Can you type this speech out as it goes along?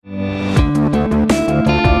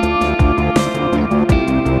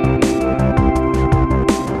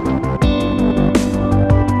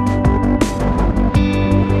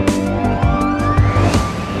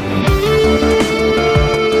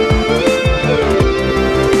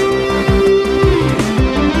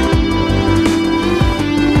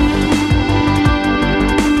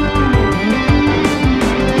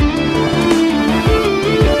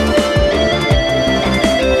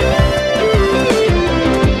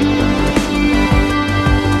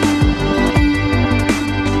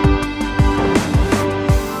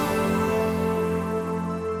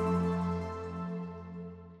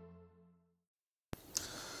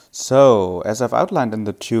So, as I've outlined in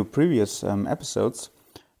the two previous episodes,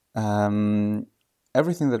 um,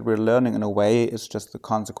 everything that we're learning in a way is just the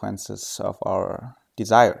consequences of our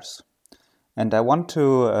desires. And I want to,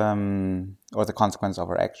 or the consequence of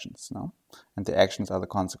our actions, no? And the actions are the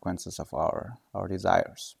consequences of our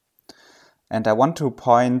desires. And I want to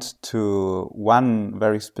point to one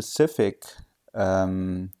very specific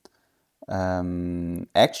action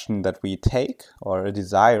that we take, or a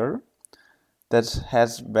desire, that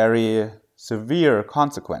has very severe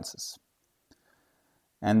consequences.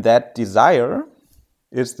 And that desire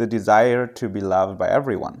is the desire to be loved by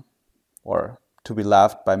everyone, or to be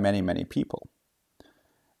loved by many, many people.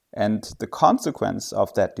 And the consequence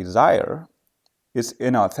of that desire is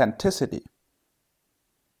inauthenticity.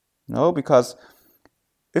 No, because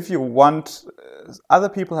if you want, other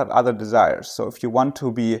people have other desires. So if you want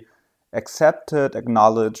to be accepted,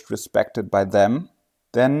 acknowledged, respected by them,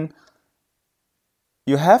 then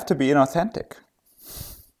you have to be inauthentic.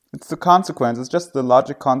 It's the consequence, it's just the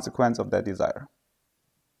logic consequence of that desire.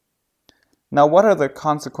 Now, what are the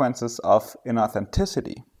consequences of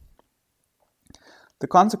inauthenticity? The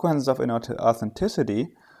consequences of inauthenticity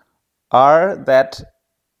are that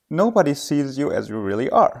nobody sees you as you really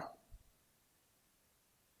are.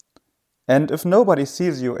 And if nobody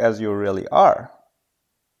sees you as you really are,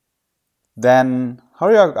 then how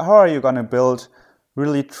are you going to build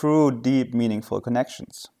really true, deep, meaningful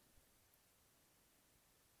connections?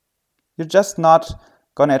 You're just not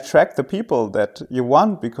going to attract the people that you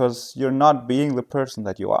want because you're not being the person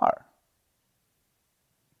that you are.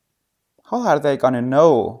 How are they going to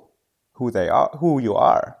know who you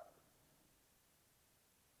are?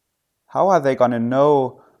 How are they going to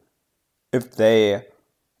know if they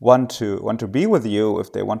want to be with you,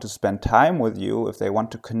 if they want to spend time with you, if they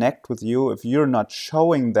want to connect with you, if you're not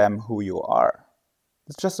showing them who you are?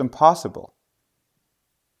 It's just impossible.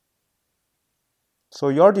 So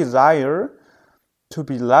your desire to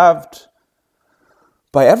be loved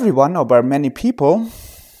by everyone or by many people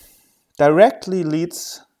directly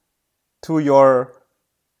leads to your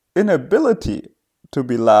inability to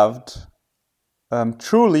be loved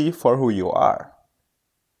truly for who you are.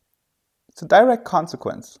 It's a direct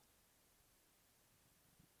consequence.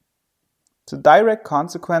 It's a direct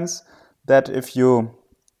consequence that if you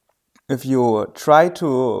try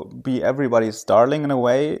to be everybody's darling in a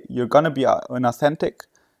way, you're going to be inauthentic.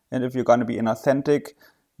 And if you're going to be inauthentic,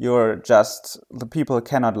 the people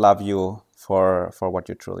cannot love you for what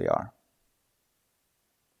you truly are.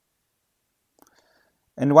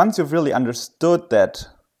 And once you've really understood that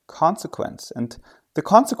consequence, and the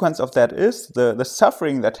consequence of that is the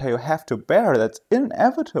suffering that you have to bear, that's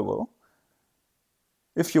inevitable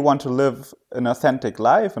if you want to live an authentic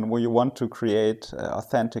life and where you want to create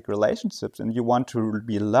authentic relationships and you want to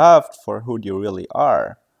be loved for who you really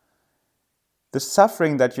are. The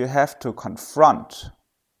suffering that you have to confront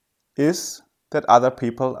is that other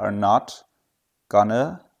people are not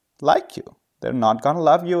gonna like you. They're not gonna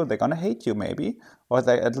love you, they're gonna hate you maybe, or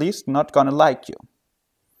they're at least not gonna like you.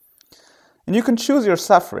 And you can choose your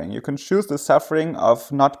suffering. You can choose the suffering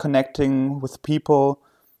of not connecting with people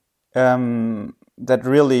that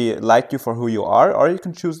really like you for who you are, or you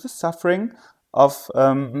can choose the suffering of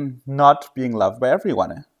not being loved by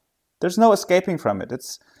everyone. There's no escaping from it.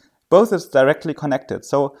 Both is directly connected.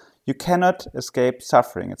 So you cannot escape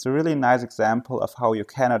suffering. It's a really nice example of how you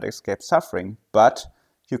cannot escape suffering, but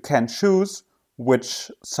you can choose which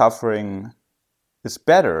suffering is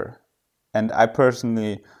better. And I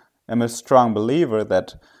personally am a strong believer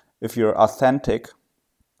that if you're authentic,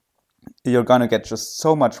 you're going to get just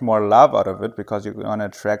so much more love out of it because you're going to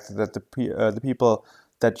attract the people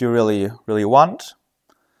that you really, really want.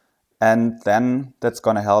 And then that's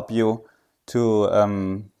going to help you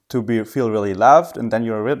to feel really loved. And then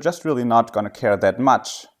you're just really not going to care that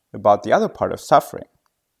much about the other part of suffering.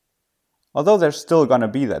 Although there's still going to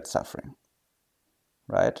be that suffering,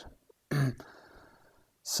 right?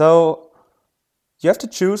 So you have to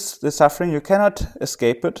choose the suffering. You cannot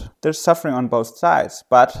escape it. There's suffering on both sides.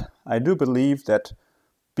 But I do believe that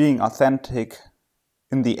being authentic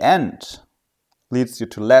in the end leads you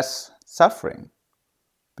to less suffering.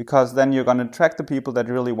 Because then you're going to attract the people that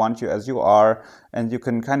really want you as you are. And you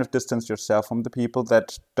can kind of distance yourself from the people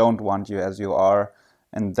that don't want you as you are.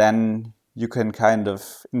 And then you can kind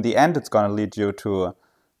of, in the end, it's going to lead you to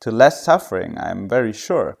less suffering, I'm very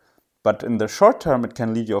sure. But in the short term, it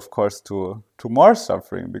can lead you, of course, to more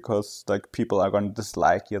suffering because like people are going to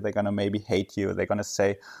dislike you. They're going to maybe hate you. They're going to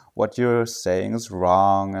say what you're saying is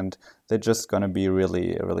wrong, and they're just going to be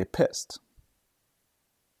really, really pissed.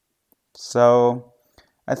 So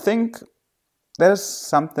I think that is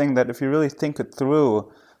something that if you really think it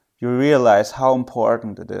through, you realize how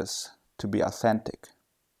important it is to be authentic.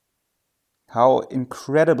 How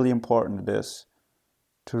incredibly important it is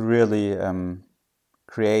to really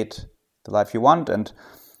create the life you want. And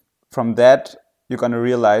from that, you're going to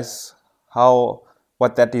realize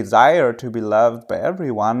what that desire to be loved by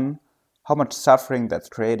everyone, how much suffering that's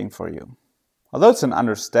creating for you. Although it's an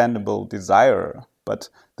understandable desire, but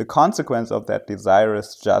the consequence of that desire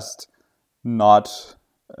is just not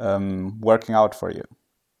working out for you.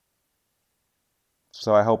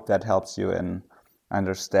 So I hope that helps you in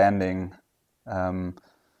understanding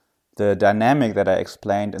the dynamic that I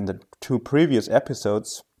explained in the 2 previous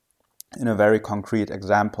episodes in a very concrete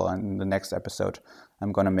example. And in the next episode,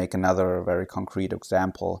 I'm going to make another very concrete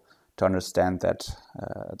example to understand that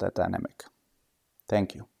dynamic.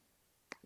 Thank you.